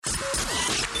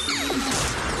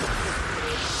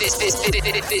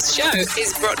This show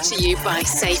is brought to you by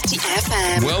Safety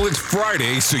FM. Well, it's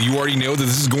Friday, so you already know that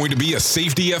this is going to be a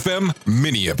Safety FM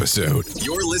mini episode.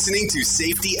 You're listening to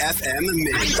Safety FM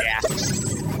Mini.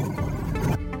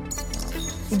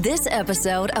 This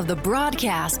episode of the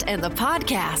broadcast and the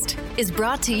podcast is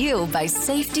brought to you by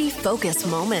Safety Focus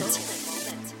Moment.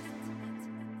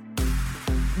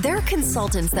 They're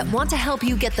consultants that want to help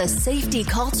you get the safety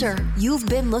culture you've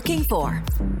been looking for.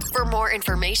 For more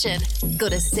information, go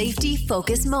to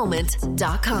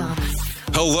safetyfocusmoment.com.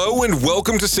 Hello and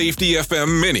welcome to Safety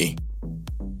FM Mini.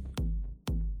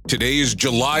 Today is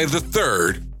July the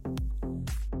 3rd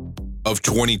of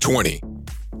 2020.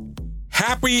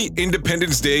 Happy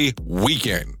Independence Day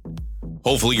weekend.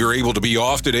 Hopefully you're able to be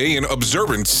off today in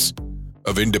observance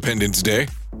of Independence Day.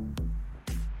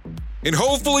 And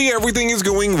hopefully everything is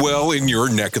going well in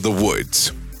your neck of the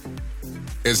woods.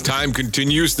 As time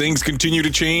continues, things continue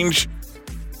to change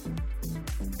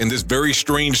in this very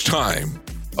strange time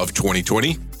of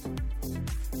 2020.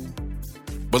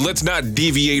 But let's not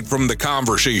deviate from the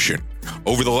conversation.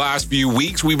 Over the last few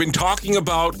weeks, we've been talking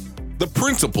about the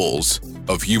principles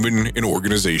of human and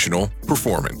organizational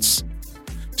performance.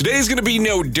 Today is going to be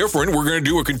no different. We're going to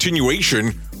do a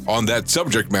continuation on that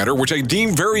subject matter, which I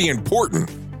deem very important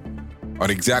on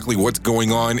exactly what's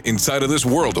going on inside of this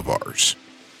world of ours.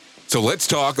 So let's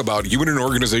talk about human and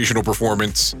organizational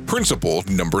performance principle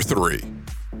number 3.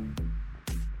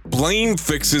 Blame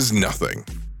fixes nothing.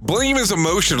 Blame is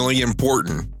emotionally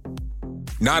important,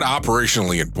 not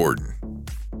operationally important.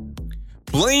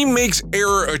 Blame makes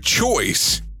error a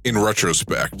choice in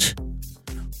retrospect.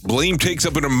 Blame takes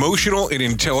up an emotional and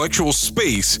intellectual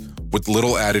space with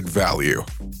little added value.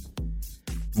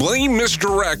 Blame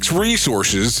misdirects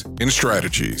resources and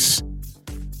strategies.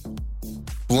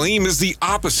 Blame is the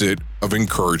opposite of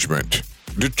encouragement.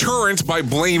 Deterrence by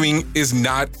blaming is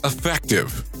not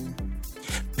effective.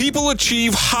 People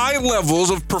achieve high levels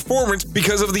of performance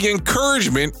because of the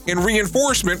encouragement and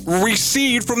reinforcement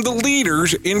received from the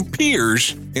leaders and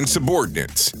peers and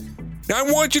subordinates. Now,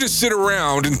 I want you to sit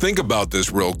around and think about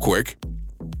this real quick.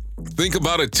 Think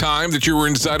about a time that you were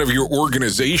inside of your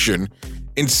organization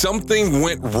and something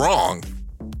went wrong,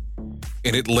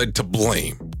 and it led to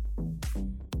blame.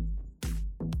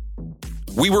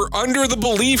 We were under the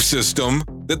belief system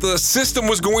that the system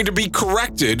was going to be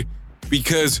corrected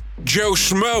because Joe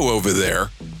Schmo over there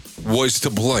was to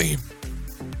blame.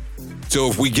 So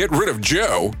if we get rid of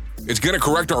Joe, it's going to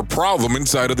correct our problem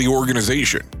inside of the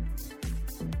organization.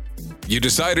 You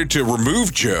decided to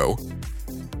remove Joe,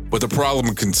 but the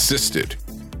problem consisted.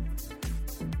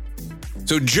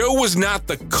 So Joe was not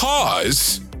the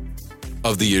cause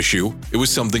of the issue. It was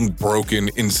something broken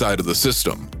inside of the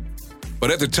system.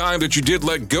 But at the time that you did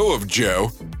let go of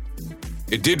Joe,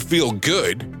 it did feel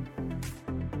good.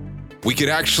 We could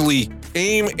actually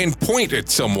aim and point at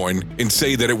someone and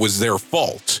say that it was their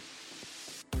fault.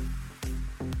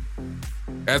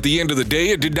 At the end of the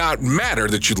day, it did not matter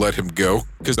that you let him go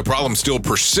because the problem still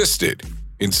persisted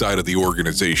inside of the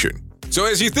organization. So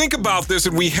as you think about this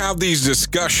and we have these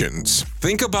discussions,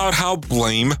 think about how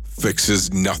blame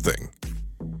fixes nothing.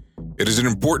 It is an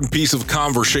important piece of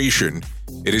conversation.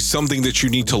 It is something that you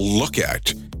need to look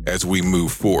at as we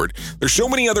move forward. There's so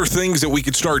many other things that we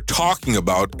could start talking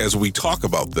about as we talk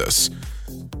about this.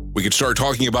 We could start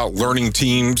talking about learning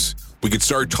teams. We could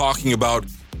start talking about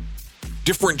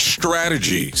different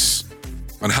strategies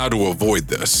on how to avoid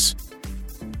this.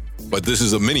 But this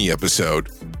is a mini episode,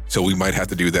 so we might have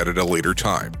to do that at a later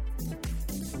time.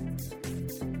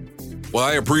 Well,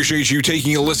 I appreciate you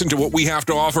taking a listen to what we have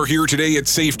to offer here today at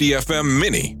Safety FM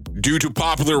Mini. Due to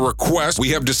popular request, we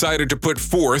have decided to put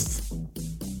forth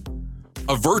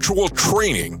a virtual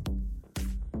training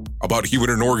about human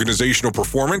and organizational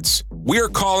performance. We are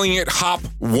calling it HOP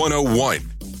 101.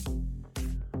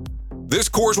 This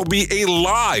course will be a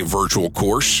live virtual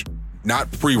course, not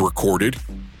pre-recorded.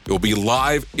 It will be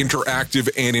live, interactive,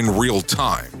 and in real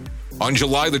time. On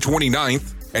July the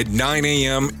 29th at 9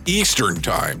 a.m. Eastern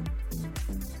Time,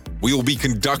 we will be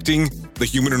conducting the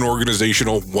Human and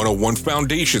Organizational 101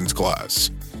 Foundations class.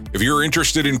 If you're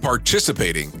interested in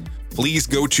participating, please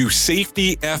go to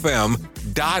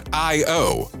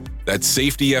safetyfm.io. That's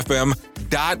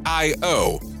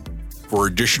safetyfm.io for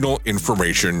additional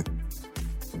information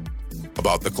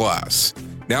about the class.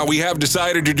 Now, we have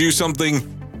decided to do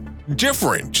something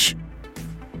different.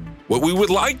 What we would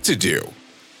like to do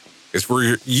is for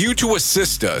you to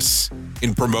assist us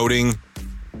in promoting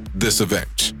this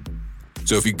event.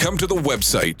 So if you come to the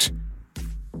website,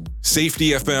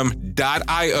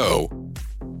 safetyfm.io,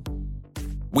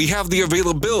 we have the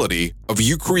availability of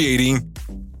you creating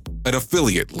an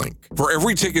affiliate link. For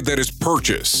every ticket that is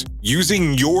purchased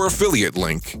using your affiliate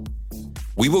link,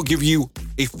 we will give you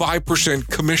a 5%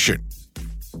 commission.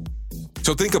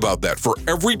 So think about that. For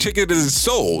every ticket that is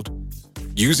sold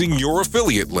using your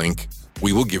affiliate link,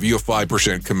 we will give you a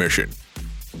 5% commission.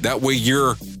 That way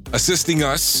you're assisting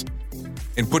us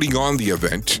in putting on the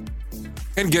event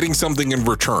and getting something in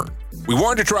return. We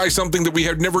wanted to try something that we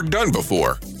had never done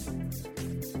before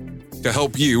to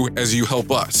help you as you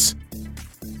help us.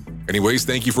 Anyways,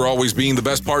 thank you for always being the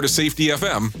best part of Safety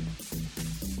FM,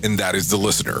 and that is the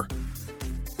listener.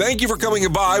 Thank you for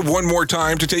coming by one more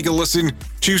time to take a listen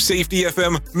to Safety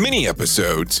FM mini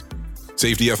episodes.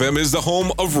 Safety FM is the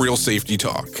home of real safety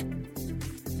talk.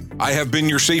 I have been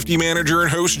your safety manager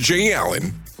and host, Jay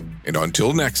Allen, and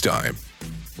until next time,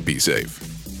 be safe.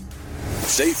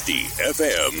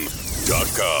 SafetyFM.com.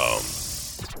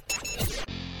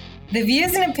 The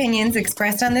views and opinions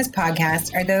expressed on this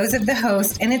podcast are those of the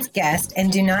host and its guest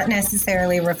and do not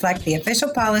necessarily reflect the official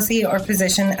policy or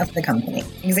position of the company.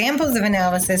 Examples of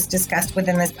analysis discussed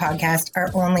within this podcast are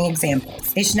only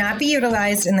examples. They should not be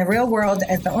utilized in the real world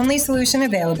as the only solution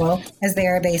available, as they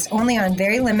are based only on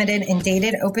very limited and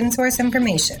dated open source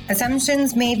information.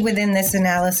 Assumptions made within this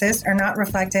analysis are not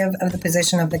reflective of the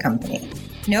position of the company.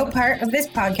 No part of this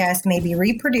podcast may be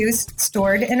reproduced,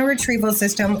 stored in a retrieval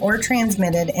system, or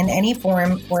transmitted in any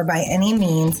form or by any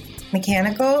means,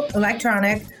 mechanical,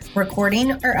 electronic,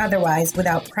 recording, or otherwise,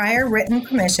 without prior written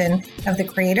permission of the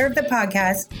creator of the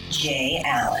podcast, Jay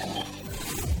Allen.